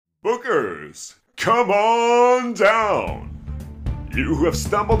Bookers, come on down! You have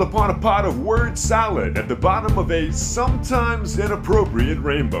stumbled upon a pot of word salad at the bottom of a sometimes inappropriate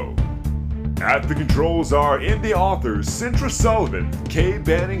rainbow. At the controls are indie authors Dzintra Sullivan, Kay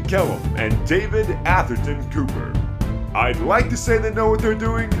Banning Kaleb, and David Atherton Cooper. I'd like to say they know what they're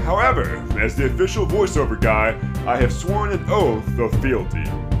doing, however, as the official voiceover guy, I have sworn an oath of fealty.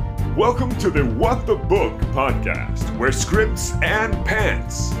 Welcome to the What the Book podcast, where scripts and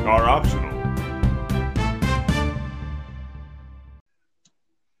pants are optional.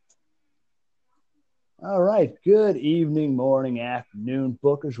 All right, good evening, morning, afternoon,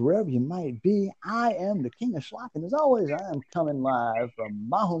 bookers, wherever you might be. I am the King of Schlock, and as always, I am coming live from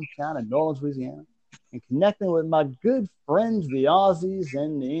my hometown of New Orleans, Louisiana, and connecting with my good friends, the Aussies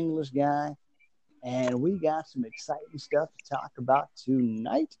and the English guy. And we got some exciting stuff to talk about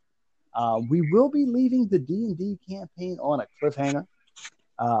tonight. We will be leaving the D&D campaign on a cliffhanger,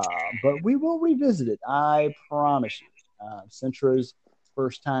 but we will revisit it, I promise you. Dzintra's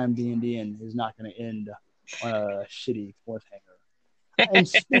first time D&D and is not going to end on a shitty cliffhanger. And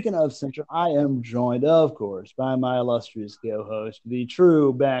speaking of Dzintra, I am joined, of course, by my illustrious co-host, the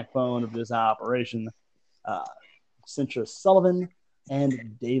true backbone of this operation, Dzintra Sullivan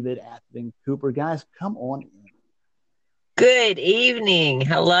and David Atherton Cooper. Guys, come on in. Good evening.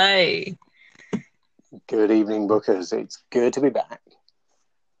 Hello. Good evening, bookers. It's good to be back.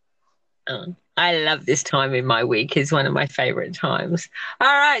 I love this time in my week. It's one of my favorite times. All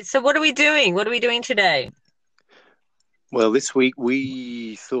right. So what are we doing? What are we doing today? Well, this week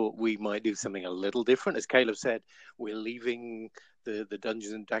we thought we might do something a little different. As Kaleb said, we're leaving the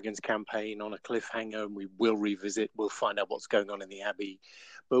Dungeons and Dragons campaign on a cliffhanger, and we will revisit. We'll find out what's going on in the Abbey.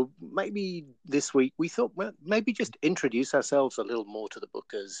 But maybe this week we thought, well, maybe just introduce ourselves a little more to the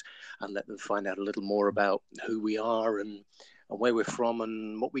bookers and let them find out a little more about who we are and where we're from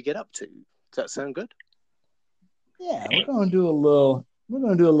and what we get up to. Does that sound good? Yeah, we're going to do a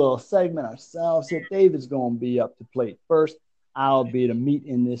little segment ourselves here. David's going to be up to plate first. I'll be the meat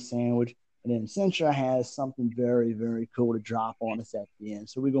in this sandwich. And then Dzintra has something very, very cool to drop on us at the end.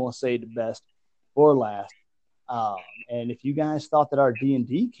 So we're going to save the best for last. And if you guys thought that our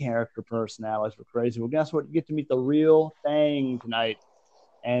D&D character personalities were crazy, well, guess what? You get to meet the real thing tonight.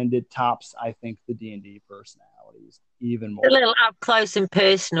 And it tops, I think, the D&D personalities even more. A little up close and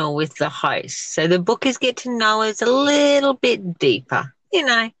personal with the host. So the bookers get to know us a little bit deeper. You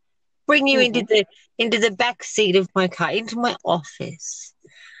know, bring you into the back seat of my car, into my office.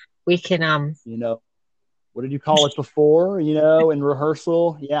 We can what did you call it before? In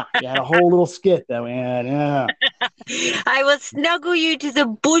rehearsal? Yeah, you had a whole little skit that we had. Yeah. I will snuggle you to the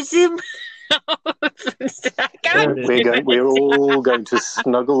bosom. We're all going to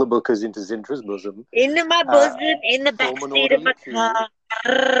snuggle the bookers into Dzintra's bosom. Into my bosom, in the back seat of my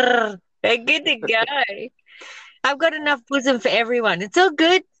car. They're good to go. I've got enough bosom for everyone. It's all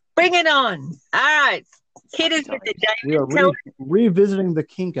good. Bring it on. All right. Hit us with the David. We are revisiting the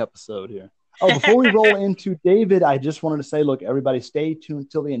kink episode here. Oh, before we roll into David, I just wanted to say, look, everybody stay tuned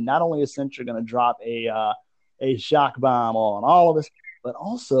till the end. Not only is Dzintra going to drop a shock bomb on all of us, but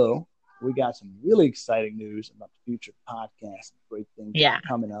also we got some really exciting news about the future podcast. Great things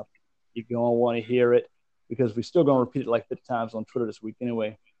coming up. You're going to want to hear it because we're still going to repeat it like 50 times on Twitter this week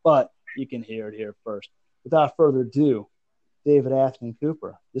anyway, but you can hear it here first. Without further ado, David Atherton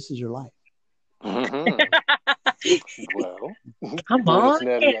Cooper, this is your life. Mm-hmm. Well, come on. At an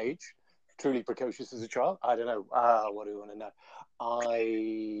early age, truly precocious as a child. I don't know. What do you want to know?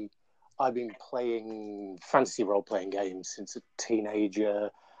 I've been playing fantasy role-playing games since a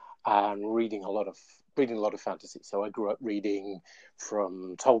teenager and reading a lot of fantasy. So I grew up reading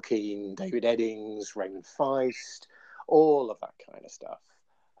from Tolkien, David Eddings, Raymond Feist, all of that kind of stuff.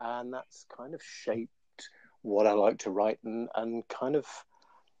 And that's kind of shaped what I like to write and kind of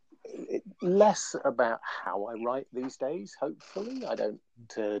less about how I write these days, hopefully. I don't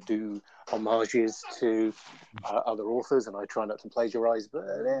do homages to other authors, and I try not to plagiarize, but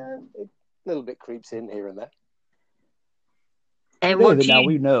it a little bit creeps in here and there. And David, now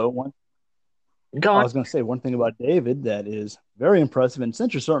we know one. Go on. I was going to say one thing about David that is very impressive, and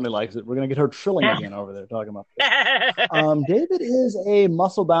Dzintra certainly likes it. We're going to get her trilling again over there talking about this. David is a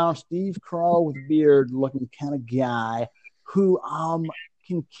muscle-bound Steve Crow with beard looking kind of guy who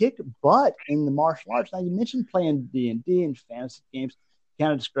can kick butt in the martial arts. Now, you mentioned playing D&D and fantasy games. You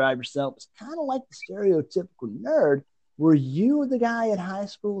kind of describe yourself as kind of like the stereotypical nerd. Were you the guy at high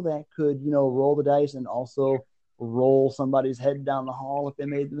school that could, roll the dice and also roll somebody's head down the hall if they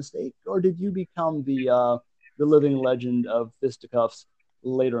made the mistake? Or did you become the living legend of fisticuffs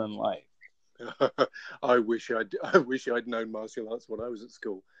later in life? I wish I'd known martial arts when I was at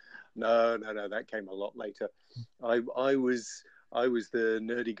school. No, that came a lot later. I was the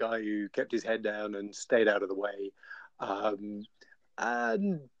nerdy guy who kept his head down and stayed out of the way.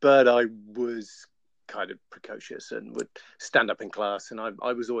 But I was kind of precocious and would stand up in class, and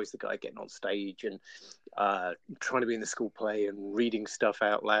I was always the guy getting on stage and trying to be in the school play and reading stuff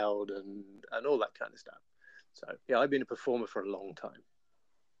out loud and all that kind of stuff. So yeah, I've been a performer for a long time.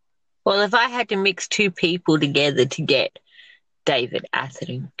 Well, if I had to mix two people together to get David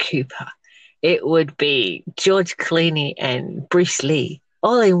Atherton Cooper, it would be George Clooney and Bruce Lee,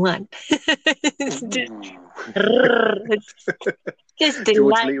 all in one. It's just George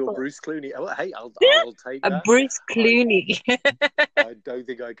delightful. Lee or Bruce Clooney? Oh, hey, I'll take A that. Bruce Clooney. I don't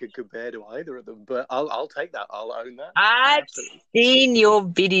think I could compare to either of them, but I'll take that. I'll own that. I've seen your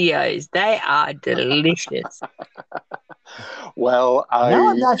videos. They are delicious. Well, now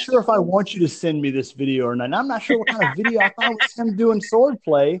I'm not sure if I want you to send me this video or not. And I'm not sure what kind of video. I thought it was him doing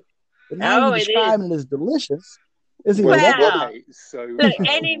swordplay, but now you're describing it as delicious. Is he okay, so look,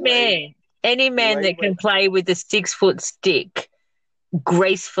 any man that can play with a 6-foot stick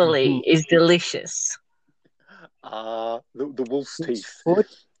gracefully is delicious. The wolf's teeth.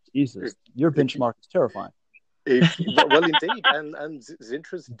 Jesus, your benchmark is terrifying. Well, indeed, and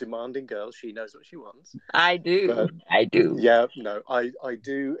Dzintra's a demanding girl. She knows what she wants. I do. Yeah, no, I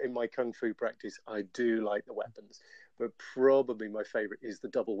do. In my kung fu practice, I do like the weapons, but probably my favorite is the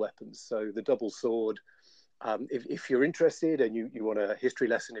double weapons. So the double sword. If you're interested and you want a history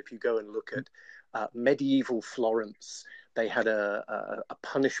lesson, if you go and look at medieval Florence, they had a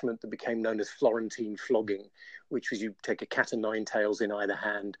punishment that became known as Florentine flogging, which was you take a cat o' nine tails in either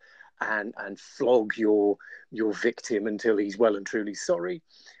hand and flog your victim until he's well and truly sorry.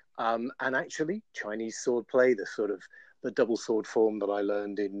 And actually, Chinese swordplay, the double sword form that I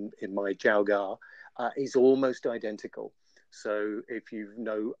learned in my Jiaoga, is almost identical. So if you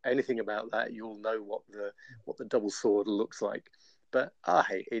know anything about that, you'll know what the double sword looks like. But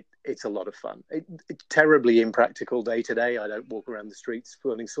hey, it's a lot of fun. It's terribly impractical day to day. I don't walk around the streets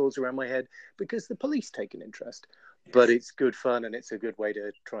twirling swords around my head because the police take an interest. But it's good fun, and it's a good way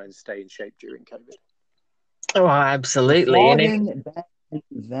to try and stay in shape during COVID. Oh, absolutely.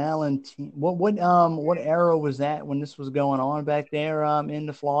 Valentine. What era was that when this was going on back there in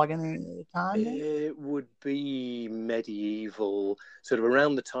the flogging time? It would be medieval, sort of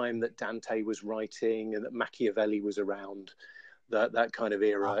around the time that Dante was writing and that Machiavelli was around. That kind of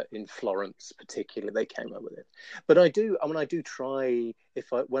era in Florence, particularly, they came up with it. But I do try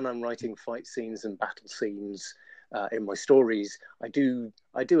when I'm writing fight scenes and battle scenes in my stories, I do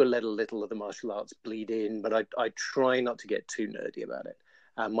a little of the martial arts bleed in, but I try not to get too nerdy about it.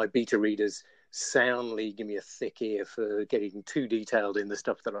 My beta readers soundly give me a thick ear for getting too detailed in the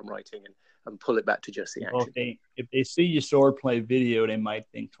stuff that I'm writing and pull it back to just the action. Well, if they see your swordplay video, they might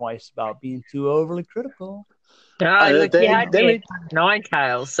think twice about being too overly critical. Look, you had me 9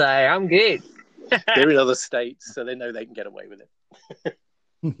 tails, so I'm good. They're in other states, so they know they can get away with it.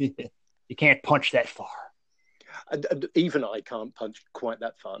 You can't punch that far. Even I can't punch quite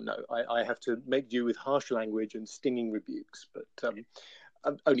that far. No, I have to make do with harsh language and stinging rebukes, but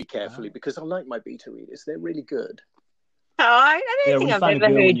only carefully because I like my beta readers. They're really good. Oh, I don't think I've ever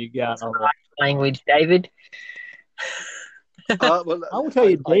heard harsh language, David. Well, I will tell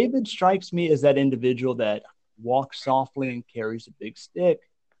you, David strikes me as that individual that walks softly and carries a big stick.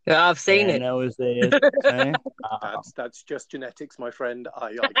 Yeah, I've seen it. That's just genetics, my friend.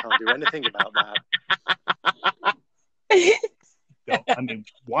 I can't do anything about that. I mean,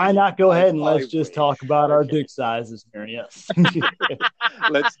 why not go ahead and let's just talk about our dick sizes here? Yes.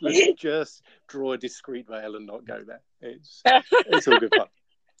 let's just draw a discreet veil and not go there. It's all good fun.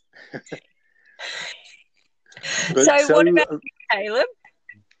 So what about Kaleb?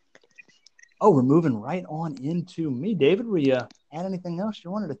 Oh, we're moving right on into me. David, were you had anything else you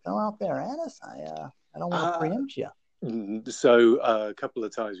wanted to throw out there at us? I don't want to preempt you. So a couple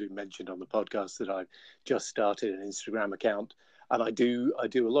of times we've mentioned on the podcast that I've just started an Instagram account, and I do a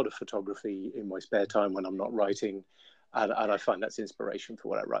lot of photography in my spare time when I'm not writing, and I find that's inspiration for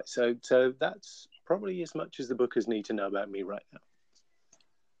what I write. So that's probably as much as the bookers need to know about me right now.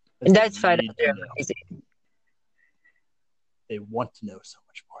 And that's photo. They want to know so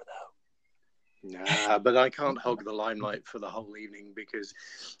much more, though. Nah, but I can't hog the limelight for the whole evening because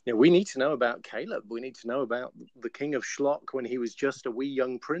we need to know about Kaleb. We need to know about the King of Schlock when he was just a wee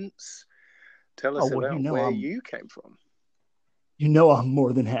young prince. Tell us about where you came from. I'm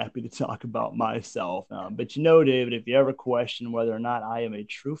more than happy to talk about myself. But David, if you ever question whether or not I am a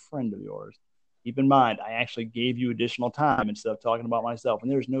true friend of yours, keep in mind, I actually gave you additional time instead of talking about myself.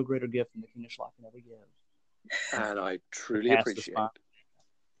 And there's no greater gift than the King of Schlock can ever give. And I truly appreciate it.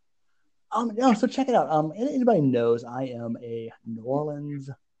 No, so check it out. Anybody knows I am a New Orleans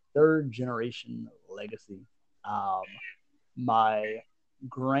third generation legacy. My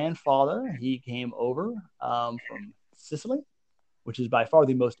grandfather, he came over from Sicily, which is by far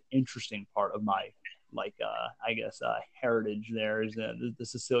the most interesting part of my, heritage. There is the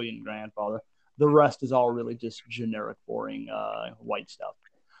Sicilian grandfather. The rest is all really just generic, boring white stuff.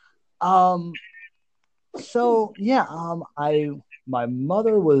 My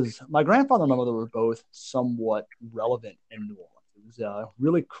grandfather and my mother were both somewhat relevant in New Orleans. It was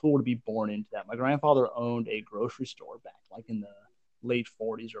really cool to be born into that. My grandfather owned a grocery store back like in the late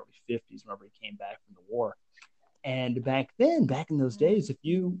 40s, early 50s, whenever he came back from the war. And back in those days, if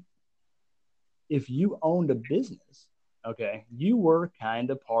you owned a business, okay, you were kind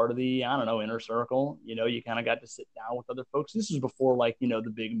of part of the, inner circle. You kind of got to sit down with other folks. This was before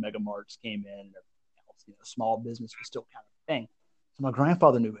the big mega marts came in and everything else. Small business was still kind of a thing. So my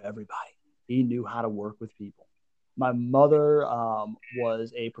grandfather knew everybody. He knew how to work with people. My mother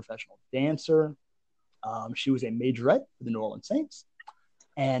was a professional dancer. She was a majorette for the New Orleans Saints.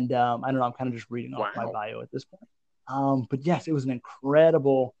 And I don't know, I'm kind of just reading off my bio at this point. But yes, it was an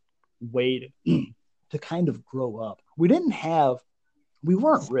incredible way to kind of grow up. We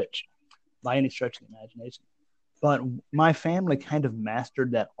weren't rich by any stretch of the imagination, but my family kind of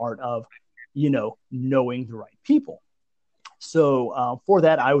mastered that art of, knowing the right people. So for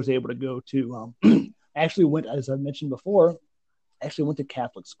that, I was able to go to, actually went, as I mentioned before, went to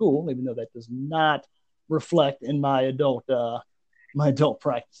Catholic school, even though that does not reflect in my adult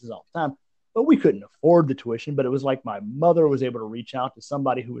practices all the time. But we couldn't afford the tuition. But it was like my mother was able to reach out to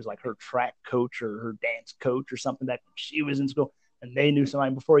somebody who was like her track coach or her dance coach or something back when she was in school, and they knew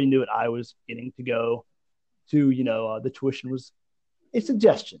somebody. Before you knew it, I was getting to go to, the tuition was a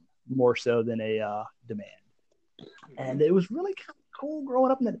suggestion more so than a demand. And it was really kind of cool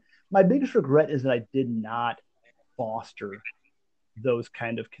growing up. And my biggest regret is that I did not foster those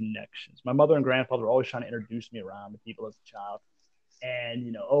kind of connections. My mother and grandfather were always trying to introduce me around to people as a child.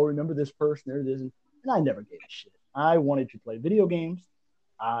 And, remember this person, there it is. And I never gave a shit. I wanted to play video games.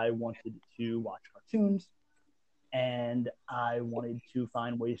 I wanted to watch cartoons. And I wanted to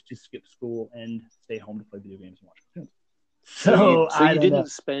find ways to skip school and stay home to play video games and watch cartoons. So you didn't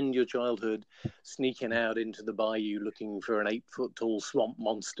spend your childhood sneaking out into the bayou looking for an 8-foot tall swamp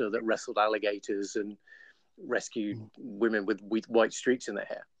monster that wrestled alligators and rescued women with white streaks in their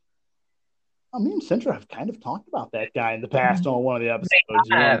hair? Me and Dzintra have kind of talked about that guy in the past on one of the episodes.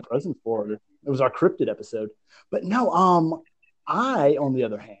 You weren't present for it. It was our cryptid episode. But no, I, on the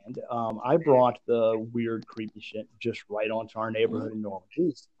other hand, I brought the weird, creepy shit just right onto our neighborhood in New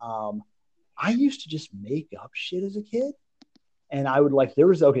Orleans. I used to just make up shit as a kid. And I would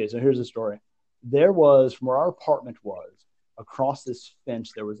so here's the story. There was, from where our apartment was, across this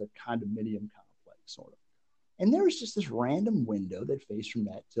fence, there was a condominium complex, sort of. And there was just this random window that faced from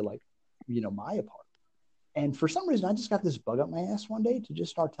that to my apartment. And for some reason, I just got this bug up my ass one day to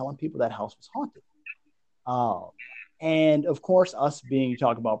just start telling people that house was haunted. And of course, us being,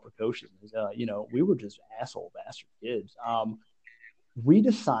 talk about precocious, we were just asshole bastard kids. We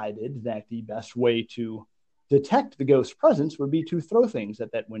decided that the best way to detect the ghost presence would be to throw things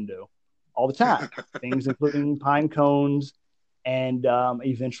at that window all the time. Things including pine cones and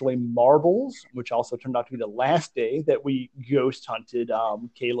eventually marbles, which also turned out to be the last day that we ghost hunted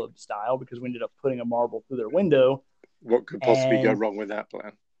Kaleb style, because we ended up putting a marble through their window. What could possibly go wrong with that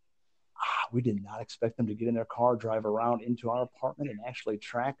plan? We did not expect them to get in their car, drive around into our apartment, and actually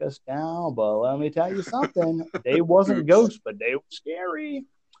track us down. But let me tell you something. They wasn't ghosts, but they were scary.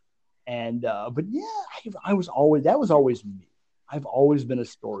 And but yeah, that was always me. I've always been a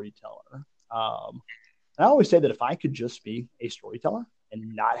storyteller. I always say that if I could just be a storyteller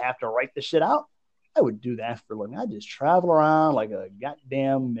and not have to write the shit out, I would do that for a living. I'd just travel around like a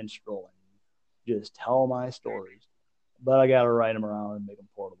goddamn minstrel and just tell my stories. But I got to write them around and make them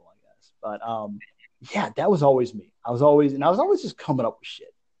portable, I guess. But yeah, that was always me. I was always just coming up with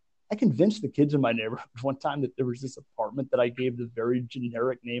shit. I convinced the kids in my neighborhood one time that there was this apartment that I gave the very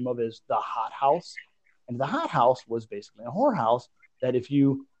generic name of as the Hot House. And the Hot House was basically a whorehouse that if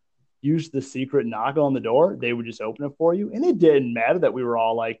you used the secret knock on the door, they would just open it for you. And it didn't matter that we were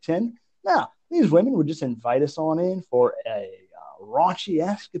all like 10. No, these women would just invite us on in for a raunchy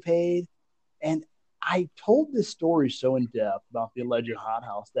escapade. And I told this story so in depth about the alleged Hot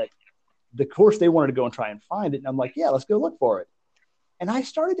House that, of course, they wanted to go and try and find it. And I'm like, yeah, let's go look for it. And I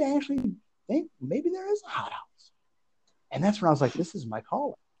started to actually think maybe there is a hot house. And that's when I was like, this is my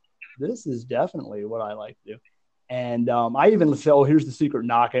calling. this is definitely what I like to do. And I even say, oh, here's the secret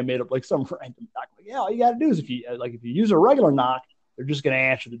knock. I made up like some random knock. Like, yeah, all you got to do is if you use a regular knock, they're just going to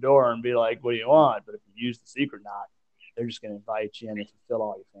answer the door and be like, what do you want? But if you use the secret knock, they're just going to invite you in and fulfill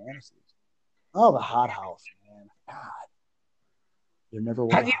all your fantasies. Oh, the hot house, man. God. There never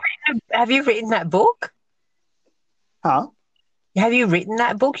was. Have you written that book? Huh? Have you written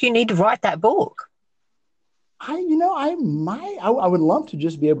that book? You need to write that book. I would love to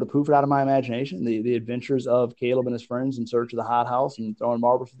just be able to poof it out of my imagination. The adventures of Kaleb and his friends in search of the hot house and throwing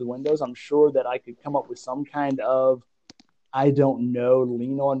marbles through the windows. I'm sure that I could come up with some kind of, I don't know,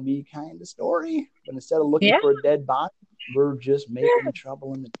 lean on me kind of story. But instead of looking for a dead body, we're just making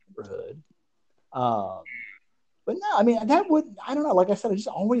trouble in the neighborhood. But no, I mean, I don't know. Like I said, I just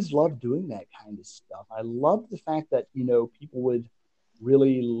always loved doing that kind of stuff. I loved the fact that, people would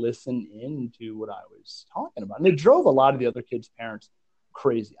really listen in to what I was talking about. And it drove a lot of the other kids' parents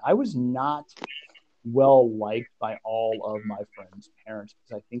crazy. I was not well liked by all of my friends' parents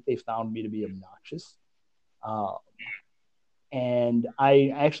because I think they found me to be obnoxious. And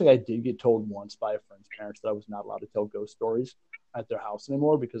I did get told once by a friend's parents that I was not allowed to tell ghost stories at their house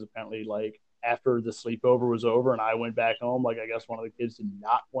anymore because apparently, like, after the sleepover was over and I went back home, like, I guess one of the kids did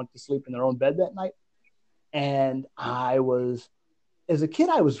not want to sleep in their own bed that night. And as a kid,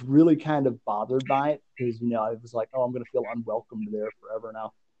 I was really kind of bothered by it because, I was like, oh, I'm going to feel unwelcome there forever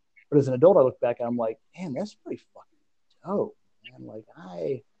now. But as an adult, I look back and I'm like, man, that's pretty fucking dope, man. Like,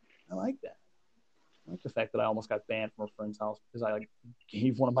 I like that. I like the fact that I almost got banned from a friend's house because I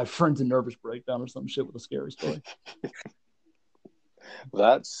gave one of my friends a nervous breakdown or some shit with a scary story.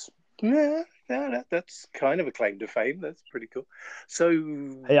 That's kind of a claim to fame. That's pretty cool. So,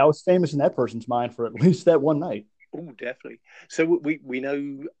 hey, I was famous in that person's mind for at least that one night. Oh, definitely. So we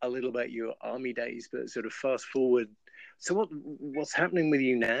know a little about your army days, but sort of fast forward. So what's happening with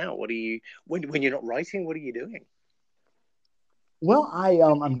you now? What are you when you're not writing? What are you doing? Well,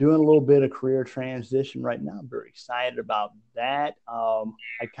 I'm doing a little bit of career transition right now. I'm very excited about that.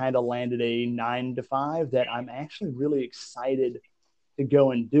 I kind of landed a 9-to-5 that I'm actually really excited to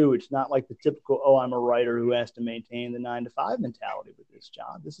go and do. It's not like the typical, oh, I'm a writer who has to maintain the 9-to-5 mentality with this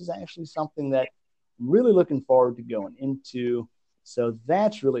job. This is actually something that I'm really looking forward to going into. So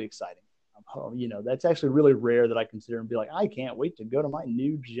that's really exciting. That's actually really rare that I consider and be like, I can't wait to go to my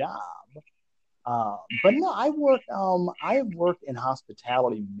new job. But no, I have worked in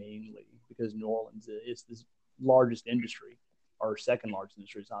hospitality mainly because New Orleans is the largest industry, or second largest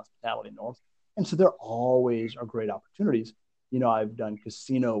industry is hospitality in New Orleans. And so there always are great opportunities. I've done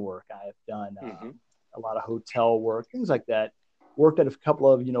casino work. I have done a lot of hotel work, things like that. Worked at a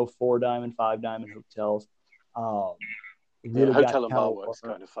couple of, 4-diamond, 5-diamond hotels. Really hotel and bar work's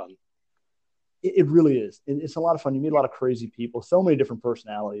kind of fun. It really is. It's a lot of fun. You meet a lot of crazy people, so many different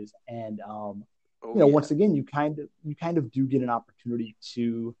personalities. And, once again, you kind of do get an opportunity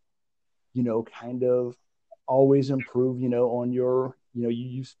to, kind of always improve, on your,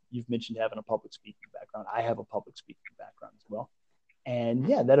 you've mentioned having a public speaking background. I have a public speaking background as well. And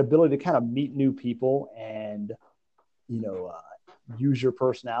yeah, that ability to kind of meet new people and, use your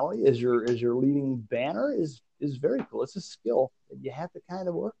personality as your leading banner is very cool. It's a skill that you have to kind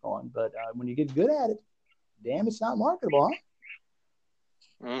of work on. But when you get good at it, damn, it's not marketable,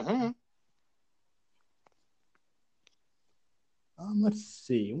 huh? Mm-hmm. Let's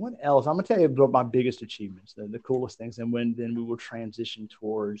see. What else? I'm going to tell you about my biggest achievements, the coolest things, and then we will transition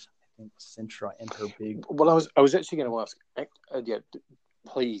towards, I think, Dzintra and her big... Well, I was actually going to ask,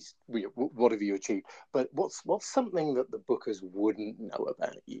 please, what have you achieved? But what's something that the bookers wouldn't know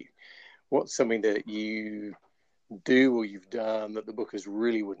about you? What's something that you do or you've done that the bookers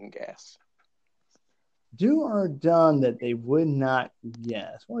really wouldn't guess? Do or done that they would not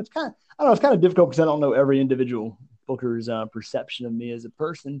guess? Well, it's kind of difficult because I don't know every individual booker's perception of me as a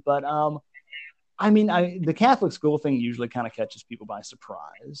person. But the Catholic school thing usually kind of catches people by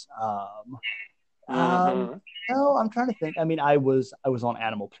surprise. No, I'm trying to think. I was on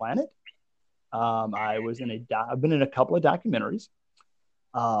Animal Planet. I've been in a couple of documentaries.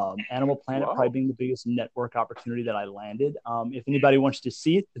 Animal Planet probably being the biggest network opportunity that I landed. If anybody wants to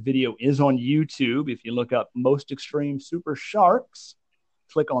see it, the video is on YouTube. If you look up Most Extreme Super Sharks,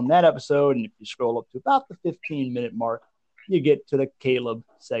 click on that episode, and if you scroll up to about the 15-minute mark, you get to the Kaleb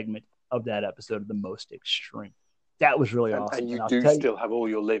segment of that episode of the Most Extreme. That was really awesome. And you do still have all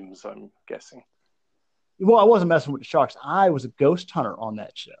your limbs, I'm guessing. Well, I wasn't messing with the sharks. I was a ghost hunter on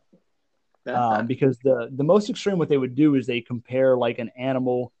that show. Because the Most Extreme, what they would do is they compare like an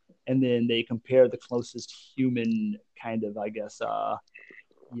animal, and then they compare the closest human kind of, I guess,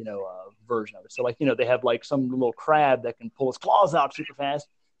 version of it. So like, they have like some little crab that can pull his claws out super fast.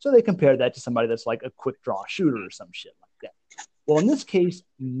 So they compared that to somebody that's like a quick draw shooter or some shit like that. Well, in this case,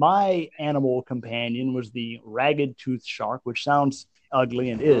 my animal companion was the ragged tooth shark, which sounds ugly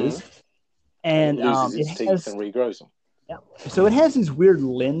and is. And And it loses its teeth and regrows them. Yeah. So it has these weird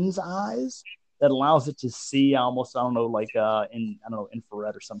lens eyes that allows it to see almost, infrared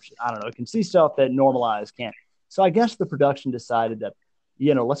or some shit. I don't know. It can see stuff that normal eyes can't. So I guess the production decided that,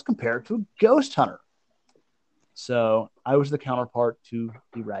 let's compare it to a ghost hunter. So I was the counterpart to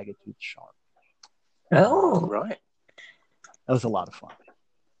the ragged tooth shark. Oh, right. That was a lot of fun.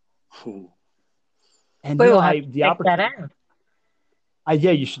 And we will the check that out.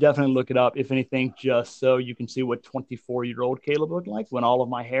 Yeah, you should definitely look it up. If anything, just so you can see what 24-year-old Kaleb looked like when all of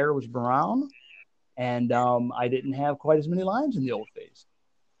my hair was brown, and I didn't have quite as many lines in the old face.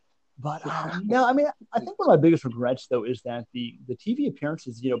 But no, I mean, I think one of my biggest regrets though is that the TV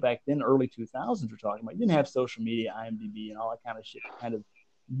appearances, back then, early 2000s, we're talking about, you didn't have social media, IMDb, and all that kind of shit to kind of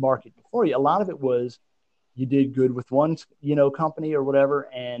market for you. A lot of it was you did good with one, company or whatever,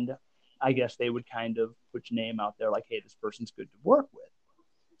 and I guess they would kind of put your name out there like, hey, this person's good to work with.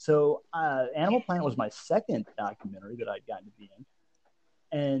 So Animal Planet was my second documentary that I'd gotten to be in.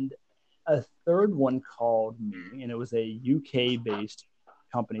 And a third one called me, and it was a UK-based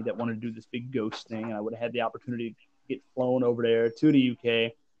company that wanted to do this big ghost thing, and I would have had the opportunity to get flown over there to the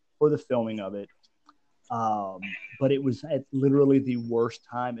UK for the filming of it. But it was at literally the worst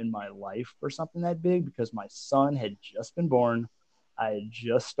time in my life for something that big because my son had just been born. I had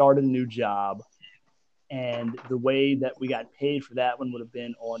just started a new job, and the way that we got paid for that one would have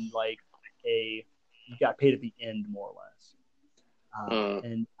been on you got paid at the end, more or less.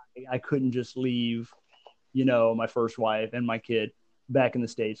 And I couldn't just leave, my first wife and my kid back in the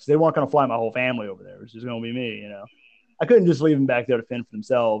States because they weren't going to fly my whole family over there. It was just going to be me, I couldn't just leave them back there to fend for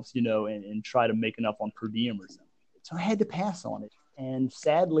themselves, and try to make enough on per diem or something. So I had to pass on it. And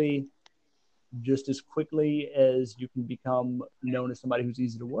sadly, just as quickly as you can become known as somebody who's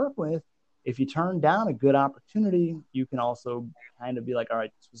easy to work with, if you turn down a good opportunity, you can also kind of be like, all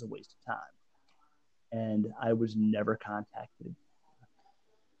right, this was a waste of time. And I was never contacted.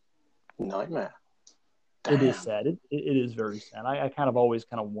 Nightmare. Damn. It is sad. It is very sad. I kind of always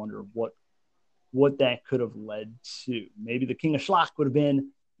kind of wonder what that could have led to. Maybe the King of Schlock would have been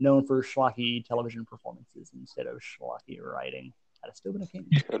known for schlocky television performances instead of schlocky writing. I'd have still been a king.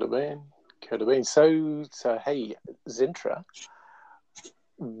 Could have been. So hey, Dzintra,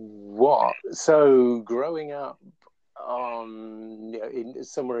 what? So growing up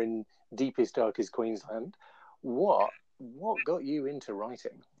somewhere in deepest, darkest Queensland, what got you into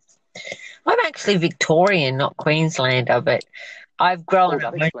writing? I'm actually Victorian, not Queenslander, but I've grown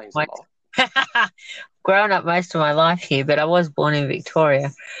up. That explains a lot. Grown up most of my life here, but I was born in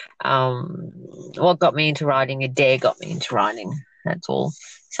Victoria. What got me into writing? A dare got me into writing. That's all.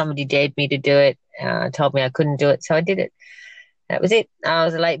 Somebody dared me to do it. Told me I couldn't do it, so I did it. That was it. I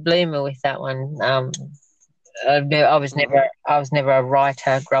was a late bloomer with that one. I was never a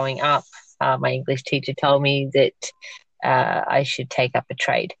writer growing up. My English teacher told me that I should take up a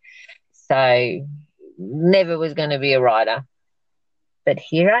trade. So never was going to be a writer. But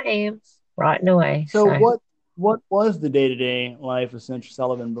here I am, writing away. So what was the day-to-day life of Central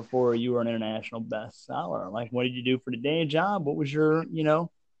Sullivan before you were an international bestseller? Like, what did you do for the day job? What was your,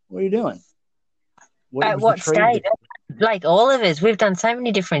 what are you doing? At what stage? Like all of us, we've done so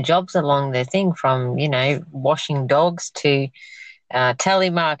many different jobs along the thing, from, washing dogs to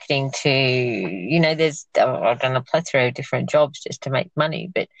telemarketing to, I've done a plethora of different jobs just to make money.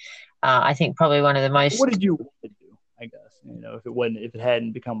 But I think probably one of the most... What did you want to do, I guess? If it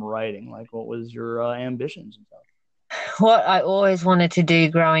hadn't become writing, like what was your ambitions and stuff? What I always wanted to do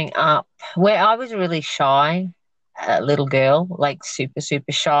growing up, where I was a really shy little girl, like super,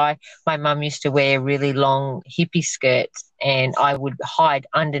 super shy. My mum used to wear really long hippie skirts, and I would hide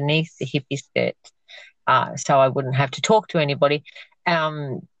underneath the hippie skirts so I wouldn't have to talk to anybody.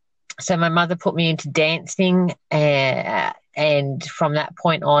 So my mother put me into dancing, and from that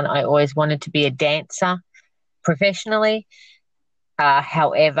point on, I always wanted to be a dancer professionally.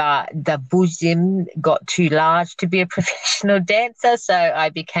 However, the bosom got too large to be a professional dancer, so I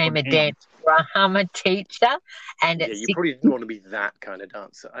became a dance drama teacher. And you probably didn't want to be that kind of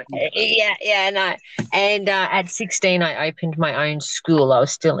dancer. No. And at 16, I opened my own school. I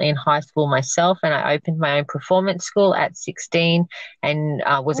was still in high school myself, and I opened my own performance school at 16, and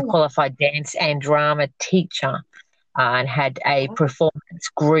was a qualified dance and drama teacher. And had a performance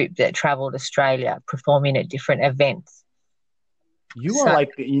group that travelled Australia performing at different events. You are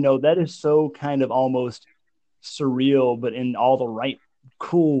like, that is so kind of almost surreal, but in all the right,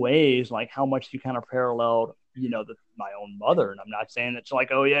 cool ways, like how much you kind of paralleled my own mother. And I'm not saying it's like,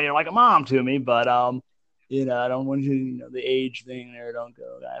 oh yeah, you're like a mom to me, but I don't want you, the age thing there. Don't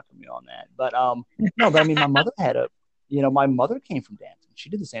go after me on that. But no, but I mean, my mother my mother came from dancing. She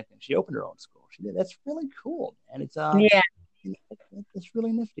did the same thing. She opened her own school. She did. That's really cool, and it's it's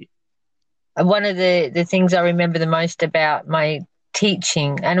really nifty. One of the things I remember the most about my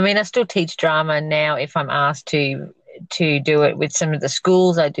teaching, and I mean, I still teach drama now if I'm asked to do it with some of the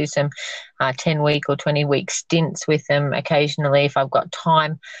schools. I do some 10-week or 20-week stints with them occasionally if I've got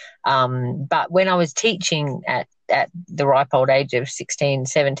time. But when I was teaching at the ripe old age of 16,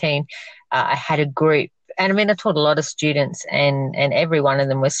 17, I had a group. And I mean, I taught a lot of students, and every one of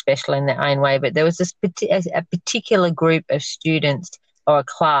them was special in their own way. But there was a particular group of students or a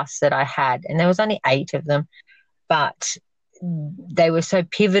class that I had, and there was only 8 of them, but they were so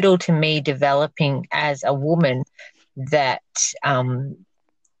pivotal to me developing as a woman that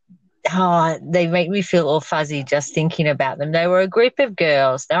they make me feel all fuzzy just thinking about them. They were a group of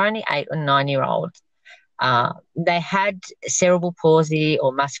girls. They were only 8 or 9-year-olds. They had cerebral palsy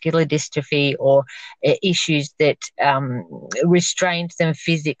or muscular dystrophy or issues that restrained them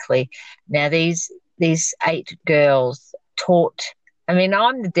physically. Now, these 8 girls taught. I mean,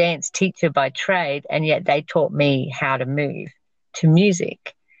 I'm the dance teacher by trade, and yet they taught me how to move to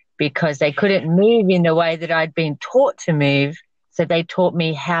music because they couldn't move in the way that I'd been taught to move. So they taught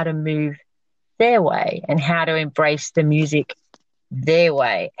me how to move their way and how to embrace the music their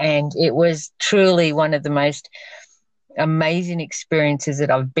way. And it was truly one of the most amazing experiences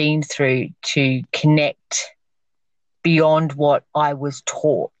that I've been through to connect beyond what I was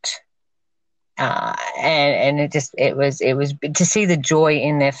taught. And it was to see the joy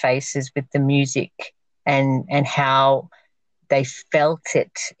in their faces with the music and how they felt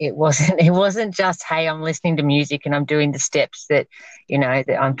it. It wasn't just, hey, I'm listening to music and I'm doing the steps that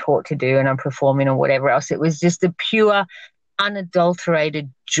that I'm taught to do and I'm performing or whatever else. It was just the pure,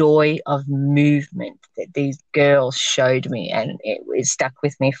 unadulterated joy of movement that these girls showed me, and it stuck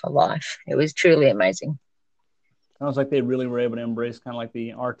with me for life. It was truly amazing. Sounds like they really were able to embrace kind of like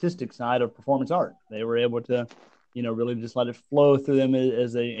the artistic side of performance art. They were able to, really just let it flow through them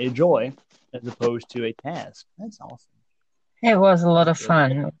as a joy as opposed to a task. That's awesome. It was a lot of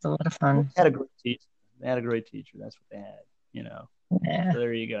fun. It was a lot of fun. They had a great teacher. That's what they had, Yeah. So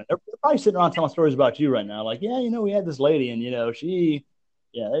there you go. They're probably sitting around telling stories about you right now. Like, we had this lady and, there you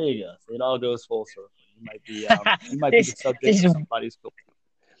go. So it all goes full circle. You might be the subject of somebody's book.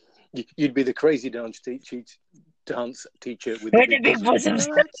 You'd be the crazy dance teacher with the big bosoms.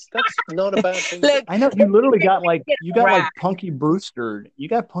 That's not a bad thing. Look, I know you literally got Punky Brewster. You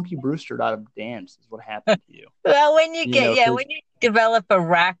got Punky Brewster out of dance is what happened to you. Well, when you develop a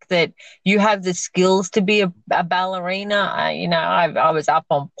rack that you have the skills to be a ballerina, I was up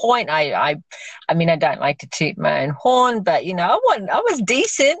on point. I mean, I don't like to toot my own horn, but I was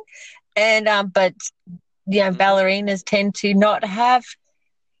decent. And but ballerinas tend to not have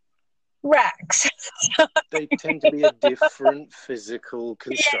racks. They tend to be a different physical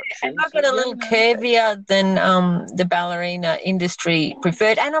construction. Yeah, and I've got a little curvier than the ballerina industry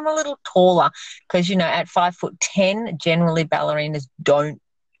preferred, and I'm a little taller because at 5'10", generally ballerinas don't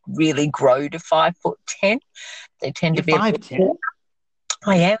really grow to 5'10". They tend to be 5'10".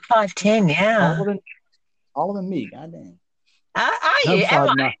 I am 5'10". Yeah, taller than me. Goddamn. Are you?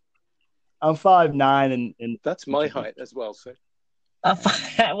 I'm 5'9", and that's my height as well. So.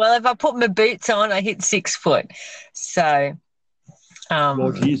 Well, if I put my boots on, I hit 6 foot. So,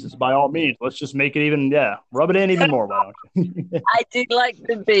 well, Jesus, by all means, let's just make it even. Yeah, rub it in even more. Why don't you? I do like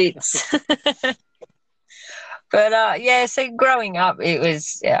the boots, but So growing up, it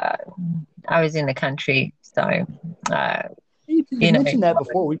was I was in the country, so. You mentioned that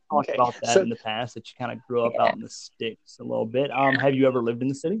before. We talked about that in the past. That you kind of grew up out in the sticks a little bit. Have you ever lived in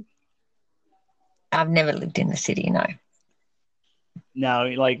the city? I've never lived in the city. No. Now,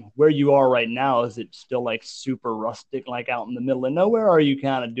 like where you are right now, is it still like super rustic, like out in the middle of nowhere? Or are you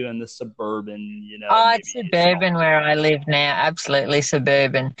kind of doing the suburban, it's suburban where I live now. Absolutely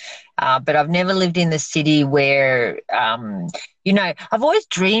suburban. But I've never lived in the city where, I've always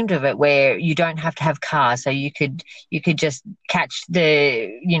dreamed of it where you don't have to have cars. So you could just catch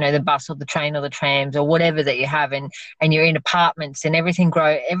the bus or the train or the trams or whatever that you have. And you're in apartments and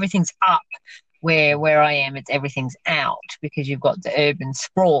everything's up. Where I am, everything's out because you've got the urban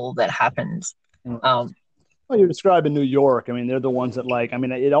sprawl that happens. Well, you're describing New York. I mean, they're the ones that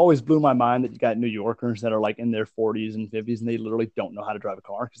it always blew my mind that you got New Yorkers that are like in their 40s and 50s and they literally don't know how to drive a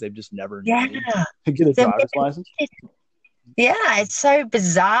car because they've just never to get a driver's license. Yeah, it's so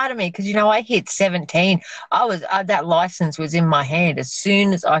bizarre to me because, I hit 17. That license was in my hand. As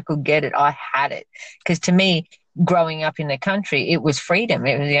soon as I could get it, I had it. Because to me, growing up in the country, it was freedom.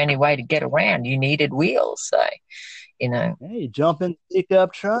 It was the only way to get around. You needed wheels. So, Yeah, you jump in the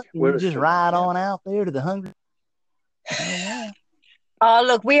pickup truck and you just ride on out there to the Hungry. Oh, yeah. Oh,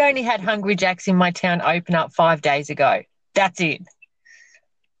 look, we only had Hungry Jack's in my town open up 5 days ago. That's it.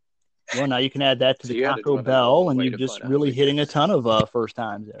 Well, now you can add that to the Taco Bell, and you're just really hitting a ton of first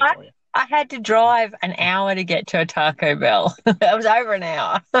times there for you. I had to drive an hour to get to a Taco Bell. That was over an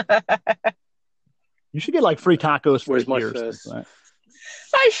hour. You should get like free tacos for my years. first? Right?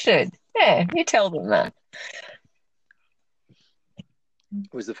 I should. Yeah, you tell them that.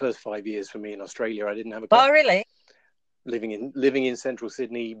 It was the first 5 years for me in Australia. I didn't have a car. Oh, really? Living in central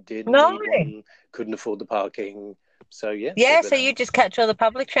Sydney, didn't No. need one, couldn't afford the parking. So, yeah. Yeah, so you just catch all the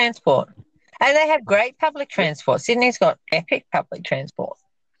public transport. And they have great public transport. Sydney's got epic public transport.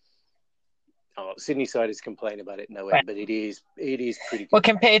 Oh, Sydney siders complain about it no end, but it is pretty good. Well,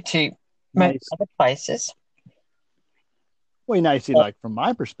 compared to most other places. Well, now you see, like from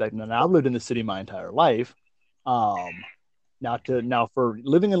my perspective, and I've lived in the city my entire life. Now for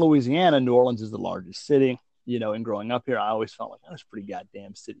living in Louisiana, New Orleans is the largest city. And growing up here, I always felt like I was pretty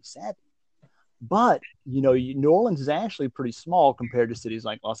goddamn city savvy. But, New Orleans is actually pretty small compared to cities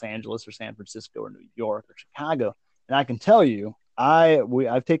like Los Angeles or San Francisco or New York or Chicago. And I can tell you,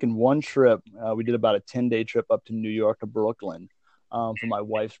 I've taken one trip. We did about a 10-day trip up to New York to Brooklyn for my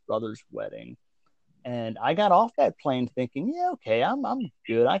wife's brother's wedding. And I got off that plane thinking, yeah, okay, I'm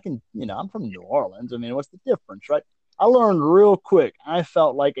good. I can, I'm from New Orleans. I mean, what's the difference, right? I learned real quick. I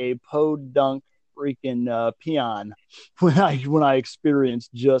felt like a podunk freaking peon when I experienced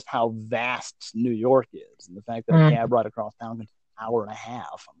just how vast New York is, and the fact that a cab ride across town can take an hour and a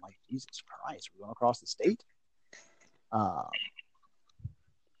half. I'm like, Jesus Christ, we're going across the state.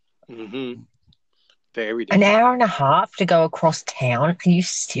 Very different. An hour and a half to go across town? Are you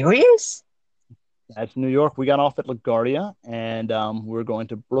serious? That's New York. We got off at LaGuardia, and we were going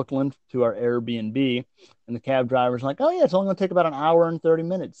to Brooklyn to our Airbnb. And the cab driver's like, "Oh yeah, it's only going to take about an hour and 30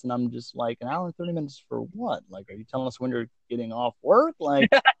 minutes." And I'm just like, "An hour and 30 minutes for what? Like, are you telling us when you're getting off work? Like,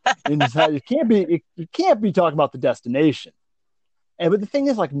 you can't be talking about the destination." But the thing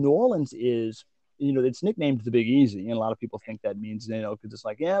is, like, New Orleans is, it's nicknamed the Big Easy, and a lot of people think that means, because it's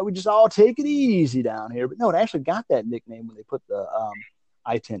like, yeah, we just all take it easy down here. But no, it actually got that nickname when they put the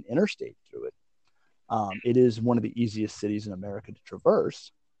I-10 interstate through it. It is one of the easiest cities in America to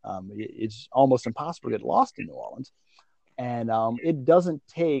traverse. It's almost impossible to get lost in New Orleans. And it doesn't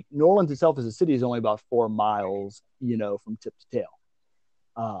take, New Orleans itself as a city is only about 4 miles, from tip to tail.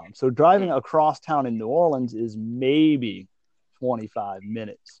 So driving across town in New Orleans is maybe 25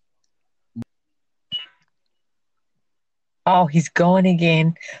 minutes. Oh, he's gone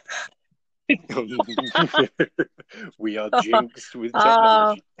again. We are jinxed with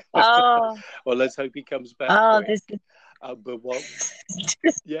technology. Well, let's hope he comes back. But what?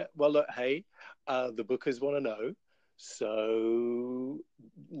 Yeah. Well, look. Hey, the bookers want to know. So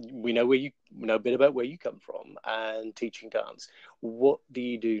we know a bit about where you come from and teaching dance. What do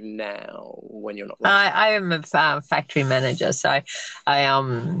you do now when you're not? I am a factory manager, so I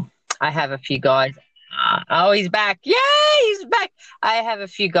have a few guys. He's back! Yay, he's back! I have a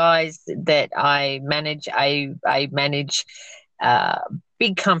few guys that I manage. I manage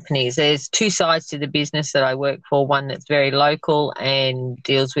big companies. There's 2 sides to the business that I work for. One that's very local and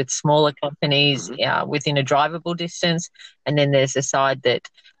deals with smaller companies within a drivable distance, and then there's a side that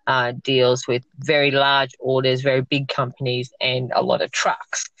deals with very large orders, very big companies, and a lot of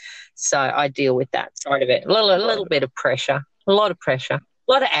trucks. So I deal with that side of it. A little bit of pressure, a lot of pressure.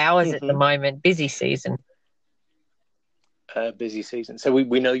 A lot of hours at the moment. Busy season. Busy season. So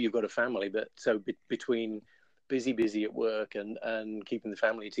we know you've got a family, but so between busy at work and keeping the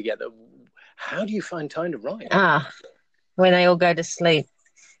family together, how do you find time to write? When they all go to sleep.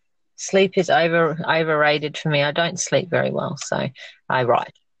 Sleep is overrated for me. I don't sleep very well, so I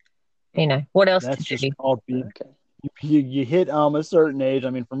write. What else? That's just called being. Okay. You hit a certain age. I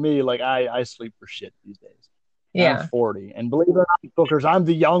mean, for me, like I sleep for shit these days. Yeah. I'm 40. And believe it or not, bookers, I'm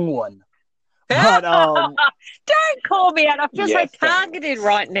the young one. But don't call me out. I feel so targeted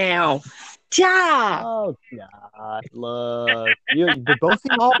right now. Yeah. Oh God. Look. Both of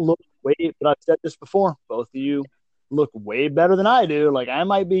you all look way, but I've said this before. Both of you look way better than I do. Like I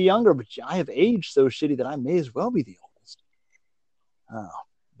might be younger, but I have aged so shitty that I may as well be the oldest. Oh,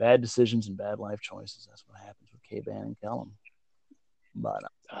 bad decisions and bad life choices. That's what happens with K-Ban and Kaleb. But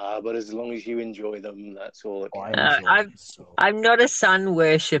But as long as you enjoy them, that's all that I counts. enjoy it. So I'm not a sun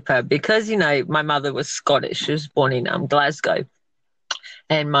worshipper because, my mother was Scottish. She was born in Glasgow.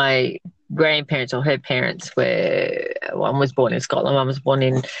 And my grandparents or her parents one was born in Scotland, one was born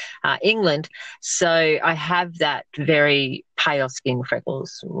in England. So I have that very pale skin,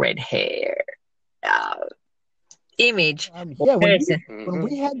 freckles, red hair image. yeah, when Mhm.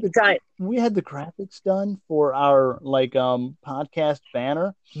 we had the So, when we had the graphics done for our podcast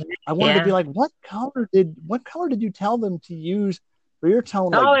banner, I wanted to be yeah. like, what color did you tell them to use for your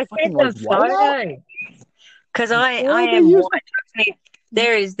tone? Oh, Like I fucking sent like them white out? photo because I Or they am use white.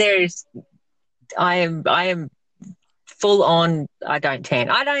 There is. I am full on. I don't tan.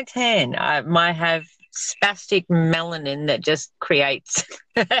 I have spastic melanin that just creates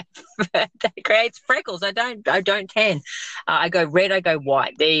freckles. I don't tan. I go red. I go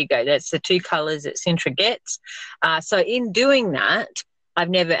white. There you go. That's the two colors that Dzintra gets. So in doing that, I've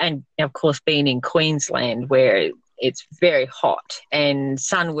never, and of course, been in Queensland where it's very hot and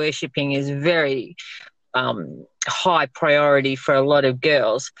sun worshipping is very high priority for a lot of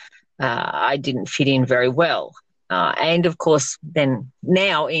girls. I didn't fit in very well. And of course, then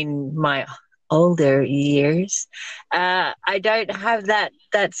now in my older years, I don't have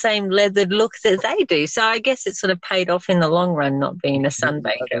that same leathered look that they do. So I guess it sort of paid off in the long run, not being a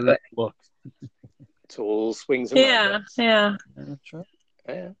sunbaker. But look. It's all swings and roundabouts. yeah. That's right.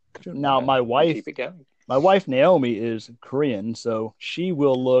 Yeah. Now Okay. my wife Keep it going. Naomi is Korean, so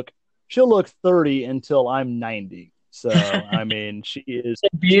she'll look 30 until I'm 90. So I mean, she is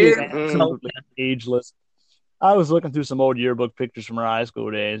Beautiful. absolutely ageless. I was looking through some old yearbook pictures from her high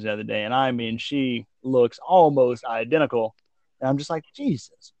school days the other day, and I mean, she looks almost identical. And I'm just like,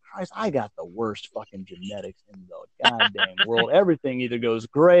 Jesus Christ, I got the worst fucking genetics in the goddamn world. Everything either goes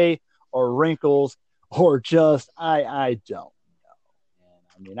gray or wrinkles or just I don't know.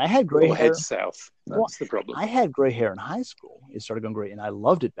 And I mean, I had gray hair. Head south. That's the problem. I had gray hair in high school. It started going gray, and I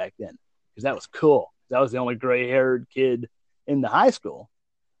loved it back then because that was cool. That was the only gray-haired kid in the high school,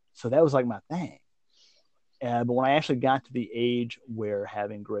 so that was like my thing. But when I actually got to the age where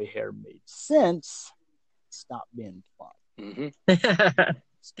having gray hair made sense, it stopped being fun. Mm-hmm.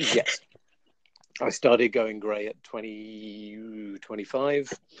 Yes. I started going grey at 20,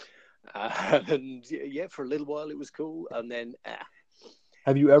 25. And yeah, for a little while it was cool. And then...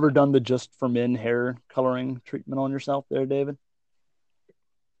 Have you ever done the Just for Men hair coloring treatment on yourself there, David?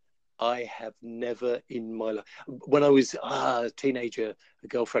 I have never in my life. When I was a teenager, a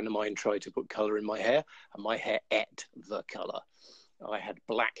girlfriend of mine tried to put colour in my hair, and my hair ate the colour. I had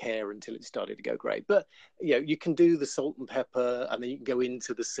black hair until it started to go grey. But you can do the salt and pepper, and then you can go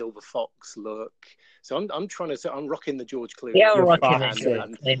into the silver fox look. So I'm rocking the George Clooney. Yeah, I'm rocking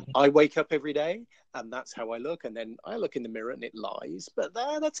the and I wake up every day, and that's how I look. And then I look in the mirror, and it lies. But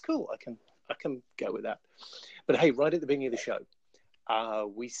that's cool. I can go with that. But hey, right at the beginning of the show,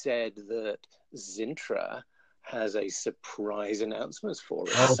 we said that Dzintra has a surprise announcement for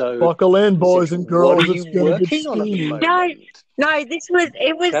us. Oh, so buckle in, boys and girls. What are you working on at the moment? No,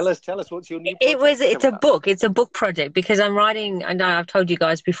 it was. Tell us what's your new project? It's a book. It's a book project because I'm writing. I know I've told you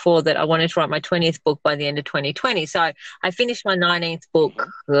guys before that I wanted to write my 20th book by the end of 2020. So I finished my 19th book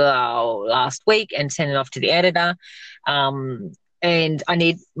last week and sent it off to the editor. And I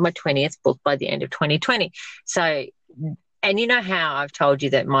need my 20th book by the end of 2020. So, and you know how I've told you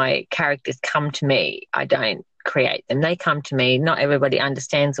that my characters come to me. I don't create them. They come to me. Not everybody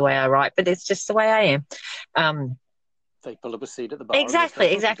understands the way I write, but it's just the way I am. They pull up a seat at the bar.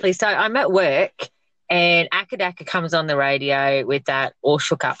 Exactly. So I'm at work and Akadaka comes on the radio with that All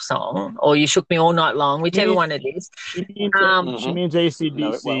Shook Up song or You Shook Me All Night Long, whichever one it is. She means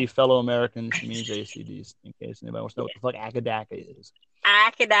AC/DC, fellow Americans. She means AC/DC, in case anybody wants to know what the fuck Akadaka is.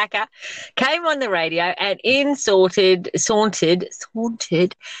 Akadaka came on the radio and sauntered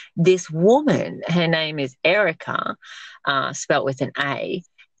this woman. Her name is Erica, spelt with an A.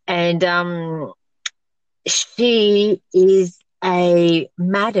 And she is a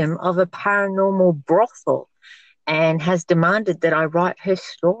madam of a paranormal brothel and has demanded that I write her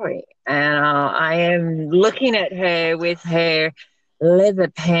story. And I am looking at her with her leather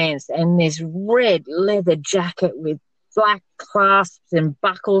pants and this red leather jacket with black clasps and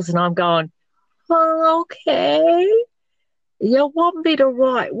buckles, and I'm going, oh, okay, you want me to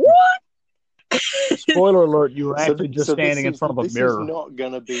write what? Spoiler alert, you were actually just standing in front of a mirror. This is not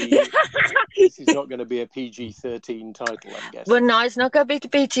going to be this is not going to be a PG-13 title, I'm guessing. Well, no, it's not going to be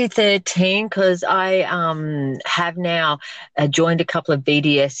PG-13 because I have now joined a couple of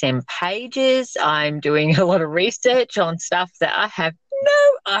BDSM pages. I'm doing a lot of research on stuff that I have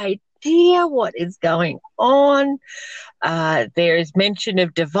no idea idea what is going on. There is mention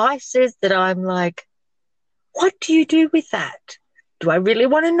of devices that I'm like, what do you do with that? Do I really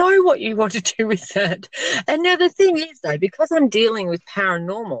want to know what you want to do with that? And now the thing is, though, because I'm dealing with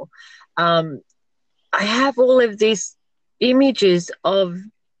paranormal, I have all of these images of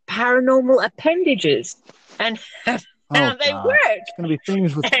paranormal appendages and how they work. It's going to be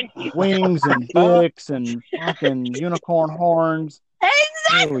things with wings and dicks and fucking unicorn horns.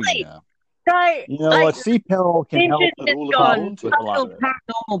 Exactly. Oh, yeah. So, you know what? C-Pill can help with with a lot of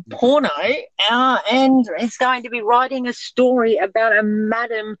paranormal porno, and it's going to be writing a story about a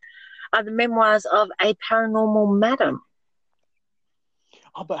madam, the memoirs of a paranormal madam.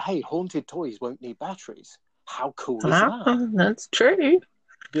 Oh, but hey, haunted toys won't need batteries. How cool is that? That's true.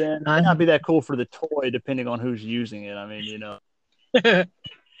 Yeah, it may not be that cool for the toy, depending on who's using it. I mean, you know.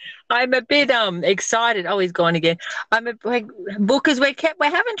 I'm a bit excited. Oh, he's gone again. Bookers,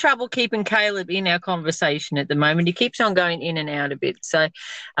 we're having trouble keeping Kaleb in our conversation at the moment. He keeps on going in and out a bit. So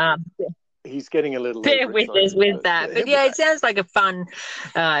he's getting a little bear with us with that. But yeah, it sounds like a fun,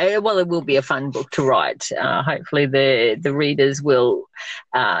 it will be a fun book to write. Hopefully the readers will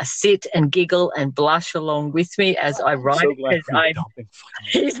sit and giggle and blush along with me as I write. So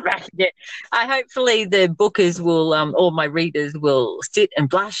he's back again. Hopefully the bookers will, or my readers will sit and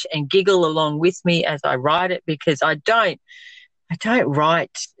blush and giggle along with me as I write it, because I don't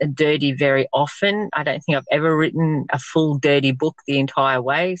write a dirty very often. I don't think I've ever written a full dirty book the entire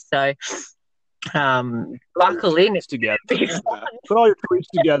way. So buckle in. It's together. Put all your tweets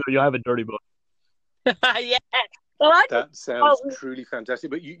together, you'll have a dirty book. Yeah. Well, that sounds truly fantastic.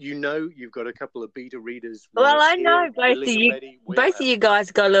 But you know you've got a couple of beta readers. Well, I know both of you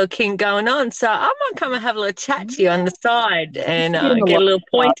guys got a little king going on, so I might come and have a little chat to you on the side and get a little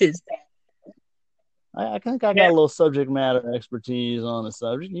pointers. I think I got a little subject matter expertise on the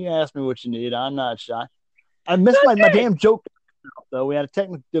subject. You ask me what you need. I'm not shy. I missed my damn joke, though. We had a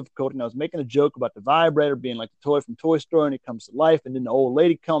technical difficulty, and I was making a joke about the vibrator being like the toy from Toy Story, and it comes to life, and then the old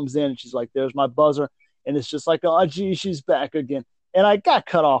lady comes in, and she's like, there's my buzzer, and it's just like, oh, gee, she's back again. And I got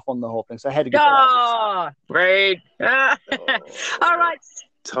cut off on the whole thing, so I had to get great. All right.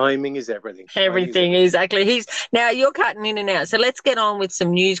 Timing is everything. Everything, exactly. Now you're cutting in and out. So let's get on with some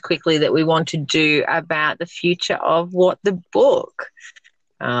news quickly that we want to do about the future of What the Book.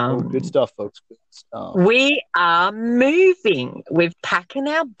 Good stuff, folks. Good stuff. We are moving. We're packing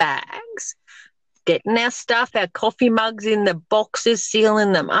our bags, getting our stuff, our coffee mugs in the boxes,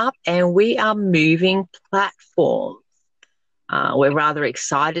 sealing them up, and we are moving platforms. We're rather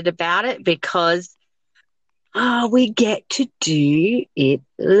excited about it because we get to do it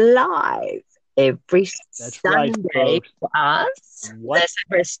live every Sunday for us.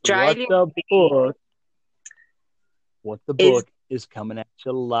 For Australia. What the book is coming at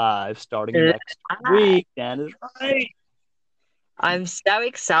you live starting next week. That is right. I'm so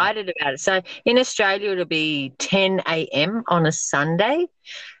excited about it. So in Australia, it'll be 10 a.m. on a Sunday.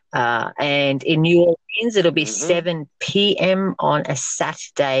 And in New Orleans, it'll be 7 p.m. on a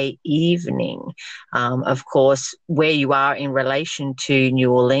Saturday evening. Of course, where you are in relation to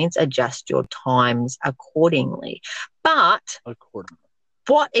New Orleans, adjust your times accordingly. But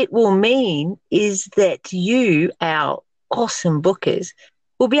what it will mean is that you, our awesome bookers,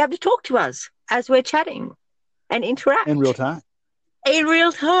 will be able to talk to us as we're chatting and interact. In real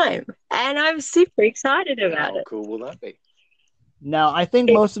time. And I'm super excited about it. How cool will that be? Now, I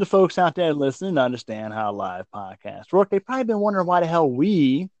think most of the folks out there listening understand how live podcasts work. They've probably been wondering why the hell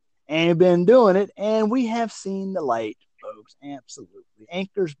we ain't been doing it, and we have seen the light, folks. Absolutely.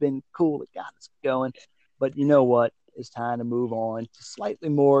 Anchor's been cool. It got us going. But you know what? It's time to move on to slightly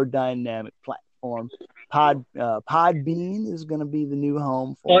more dynamic platform. Podbean is going to be the new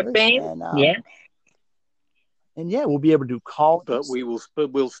home for us. And we'll be able to do calls. But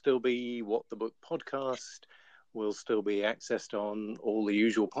we'll still be What the Book podcast. Will still be accessed on all the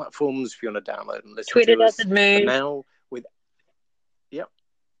usual platforms if you want to download and listen Twitter to us. Doesn't move. Now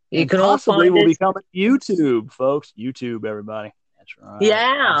you can possibly will be coming to YouTube, folks. YouTube, everybody. That's right.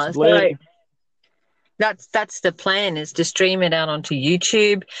 Yeah. So that's the plan, is to stream it out onto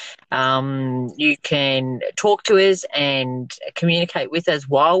YouTube. You can talk to us and communicate with us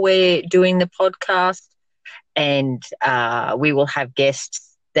while we're doing the podcast, and we will have guests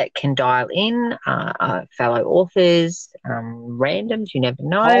that can dial in, fellow authors, randoms, you never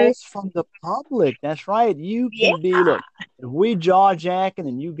know. Calls from the public. That's right. You can be, look, if we jaw jacking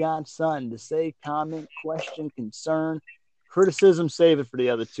and you got something to say, comment, question, concern, criticism, save it for the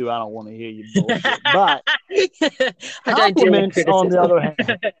other two. I don't want to hear you bullshit. But compliments, on the other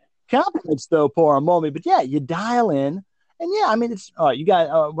hand, compliments, though, pour them on me. But yeah, you dial in And yeah, I mean, it's all right. You guys,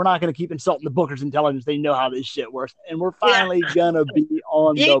 we're not going to keep insulting the bookers' intelligence. They know how this shit works, and we're finally gonna be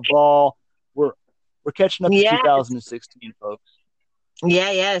on the ball. We're catching up to 2016, folks.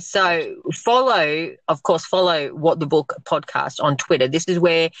 Yeah. So follow What the Book podcast on Twitter. This is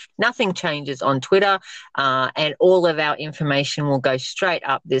where nothing changes on Twitter, and all of our information will go straight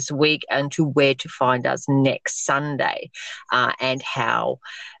up this week and to where to find us next Sunday, and how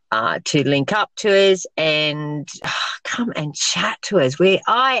to link up to us and come and chat to us.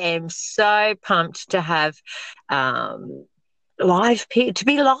 I am so pumped to have to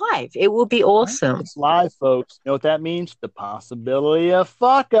be live. It will be awesome. It's live, folks. You know what that means? The possibility of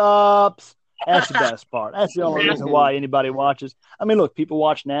fuck ups. That's the best part. That's the only reason why anybody watches. I mean, look, people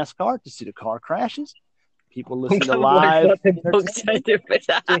watch NASCAR to see the car crashes. People listen to live to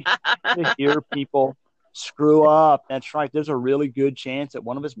hear people screw up. That's right. There's a really good chance that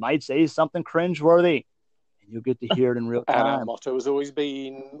one of us might say something cringeworthy. You'll get to hear it in real time. And our motto has always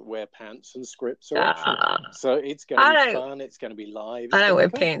been wear pants and scripts are optional. So it's going to be fun. It's going to be live. I don't wear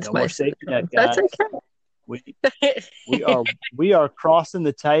pants most of the time. That's okay. We are crossing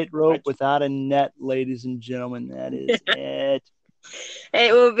the tightrope without a net, ladies and gentlemen. That is it.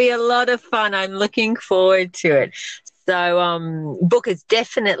 It will be a lot of fun. I'm looking forward to it. So, bookers,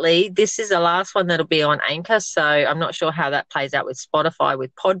 definitely, this is the last one that'll be on Anchor. So I'm not sure how that plays out with Spotify,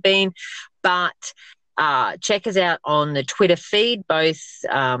 with Podbean, but check us out on the Twitter feed. Both,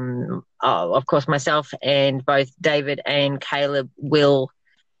 of course, myself and both David and Kaleb will,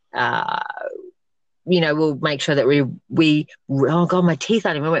 we'll make sure that we oh God, my teeth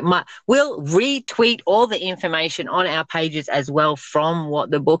aren't even. We'll retweet all the information on our pages as well from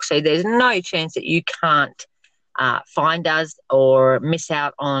What the Book. So there's no chance that you can't find us or miss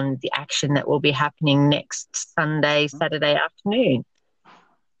out on the action that will be happening next Saturday afternoon.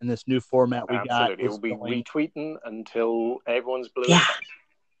 And this new format we got. We'll be retweeting until everyone's blue. Yeah.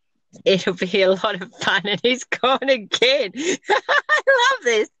 It'll be a lot of fun, and he's gone again. I love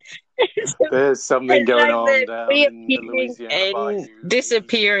this. There's something going on down in the Louisiana Bayou.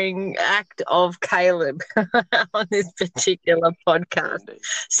 Disappearing act of Kaleb on this particular podcast. Indeed.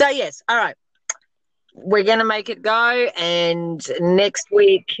 So, yes, all right. We're going to make it go, and next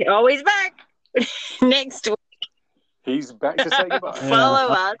week, he's back. Next week. He's back to say goodbye.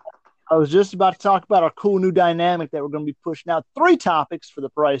 Follow us. I was just about to talk about our cool new dynamic that we're going to be pushing out 3 topics for the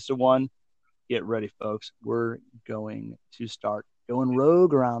price of 1. Get ready, folks. We're going to start going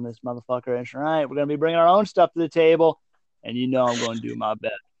rogue around this motherfucker. That's right. We're going to be bringing our own stuff to the table, and I'm going to do my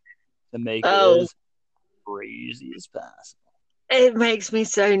best to make it as crazy as possible. It makes me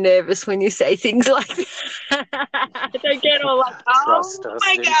so nervous when you say things like that. They get all like, trust us,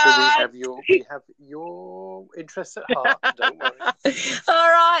 my God. We have your interests at heart. Don't worry.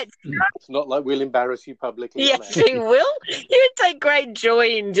 All right. It's not like we'll embarrass you publicly. Yes, we will. You take great joy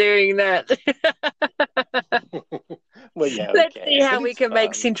in doing that. Well, yeah. Let's see how we can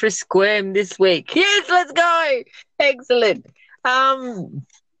make Sintra squirm this week. Yes, let's go. Excellent.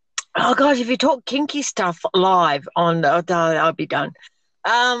 Oh gosh, if you talk kinky stuff live on, I'll be done.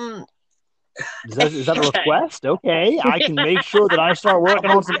 Is that a request? Okay, I can make sure that I start working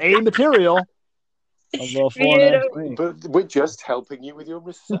on some A material. But we're just helping you with your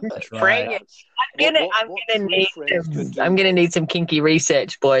research. Right. I'm gonna need some kinky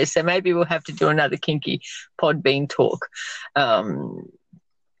research, boys. So maybe we'll have to do another kinky Podbean talk. On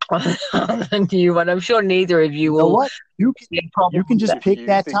the new one. I'm sure neither of you will. You know what? You can just pick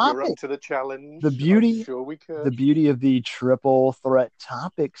that topic. You're up to the challenge. The beauty, sure we could. The beauty of the triple threat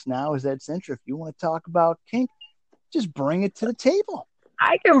topics now is that, Sintra, if you want to talk about kink, just bring it to the table.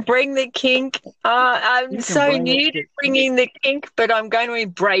 I can bring the kink. I'm so new to bringing the kink, but I'm going to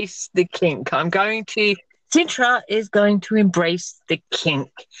embrace the kink. Dzintra is going to embrace the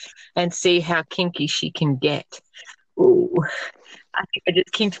kink and see how kinky she can get. Ooh. I think I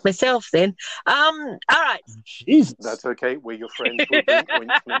just kinked myself then. All right. Jesus. That's okay. We're your friends. We'll wink,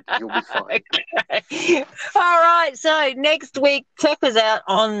 wink, wink. You'll be fine. Okay. All right. So next week, check us out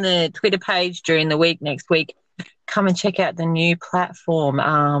on the Twitter page during the week next week. Come and check out the new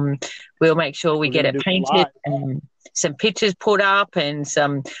platform. We'll make sure we get it painted and some pictures put up and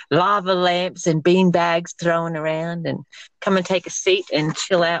some lava lamps and bean bags thrown around, and come and take a seat and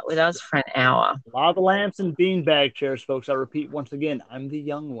chill out with us for an hour. Lava lamps and bean bag chairs, folks. I repeat once again, I'm the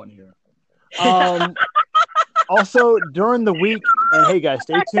young one here. Also, during the week, and hey guys,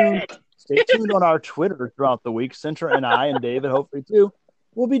 stay tuned on our Twitter throughout the week. Sintra and I and David, hopefully too,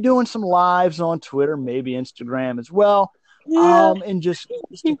 we'll be doing some lives on Twitter, maybe Instagram as well. Yeah. And just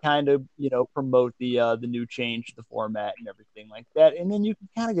to kind of, promote the new change to the format and everything like that. And then you can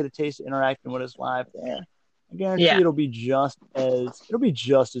kind of get a taste of interacting with us live there. I guarantee it'll be just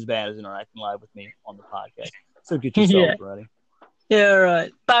as bad as interacting live with me on the podcast. So get yourselves ready. Yeah,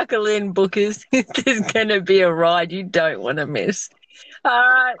 right. Buckle in, bookers. There's going to be a ride you don't want to miss. All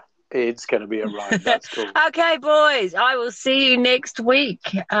right. It's going to be a ride. That's cool. Okay, boys. I will see you next week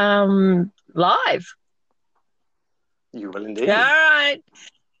live. You will indeed. All right.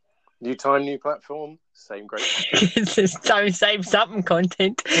 New time, new platform. Same great. Same something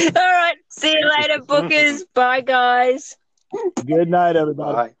content. All right. See you later, bookers. Bye, guys. Good night,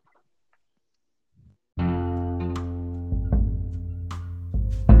 everybody. Bye.